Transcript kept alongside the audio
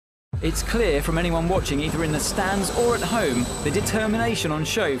It's clear from anyone watching either in the stands or at home the determination on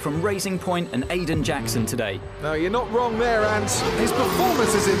show from Racing Point and Aidan Jackson today. No, you're not wrong there, Ant. His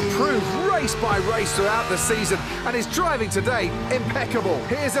performance has improved race by race throughout the season, and his driving today, impeccable.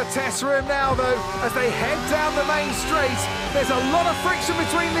 Here's a test for him now, though, as they head down the main straight. There's a lot of friction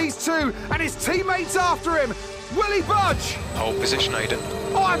between these two, and his teammates after him. Will he budge? Hold position, Aidan.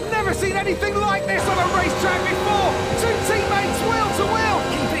 Oh, I've never seen anything like this on a racetrack before. Two teammates wheel to wheel.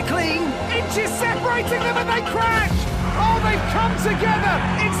 Keep it clean. Inches separating them and they crash. Oh, they've come together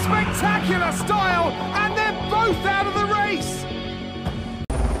in spectacular style, and they're both out of the race.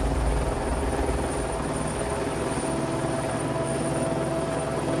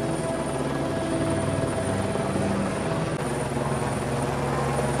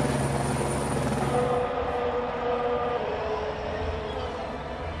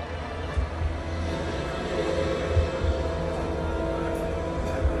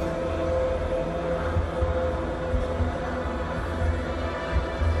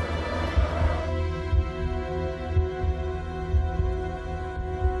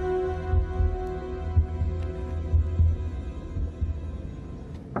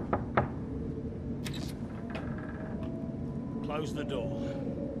 Close the door.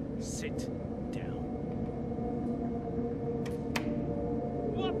 Sit down.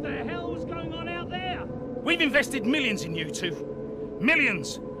 What the hell was going on out there? We've invested millions in you two.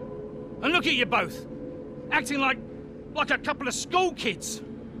 Millions! And look at you both. Acting like a couple of school kids.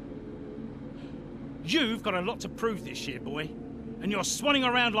 You've got a lot to prove this year, boy. And you're swanning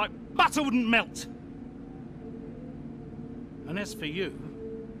around like butter wouldn't melt. And as for you,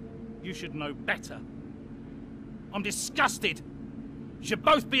 you should know better. I'm disgusted. You should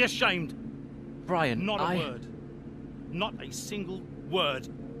both be ashamed. Brian, Not a word. Not a single word.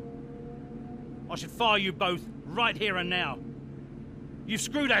 I should fire you both right here and now. You've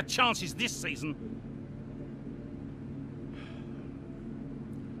screwed our chances this season.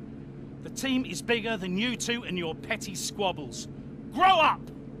 The team is bigger than you two and your petty squabbles. Grow up!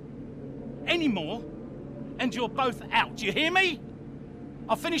 Any more, and you're both out. You hear me?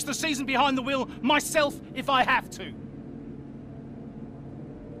 I'll finish the season behind the wheel myself if I have to.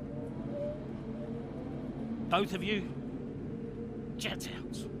 Both of you, get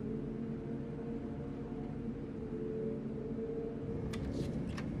out.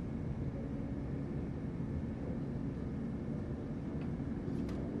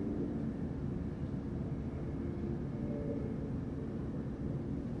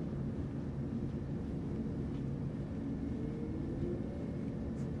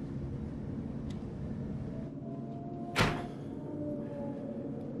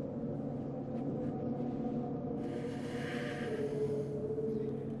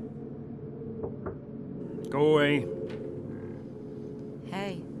 Go away.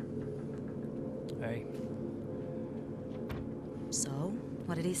 Hey. Hey. So,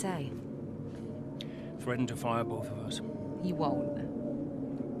 what did he say? Threatened to fire both of us. He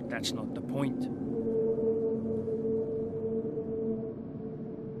won't. That's not the point.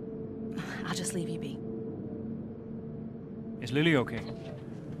 I'll just leave you be. Is Lily okay?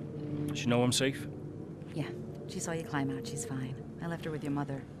 Does she know I'm safe? Yeah, she saw you climb out. She's fine. I left her with your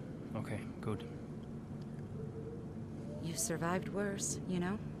mother. Okay, good. You've survived worse, you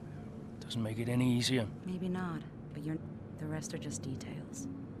know? Doesn't make it any easier. Maybe not, but the rest are just details.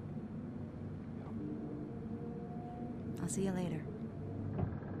 I'll see you later.